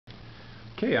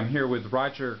Okay, I'm here with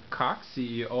Roger Cox,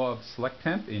 CEO of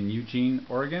Selectemp in Eugene,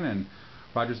 Oregon, and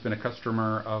Roger's been a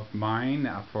customer of mine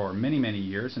for many, many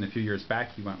years, and a few years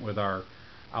back he went with our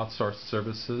outsourced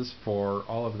services for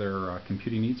all of their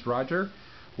computing needs. Roger,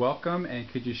 welcome, and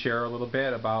could you share a little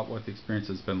bit about what the experience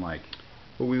has been like?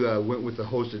 Well, we went with the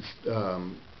hosted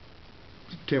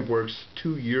Tempworks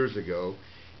 2 years ago,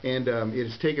 and it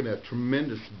has taken a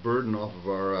tremendous burden off of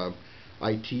our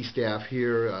IT staff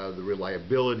here. The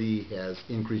reliability has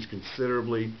increased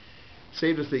considerably.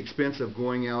 Saved us the expense of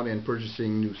going out and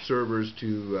purchasing new servers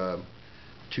to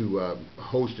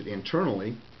host it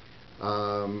internally.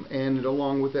 And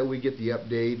along with that, we get the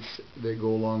updates that go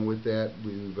along with that.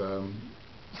 We've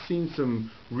seen some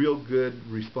real good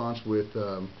response with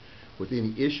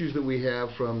any issues that we have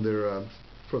from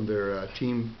their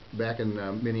team back in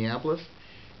Minneapolis.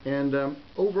 And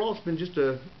overall,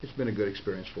 it's been a good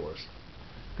experience for us.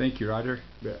 Thank you, Roger.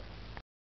 Yeah.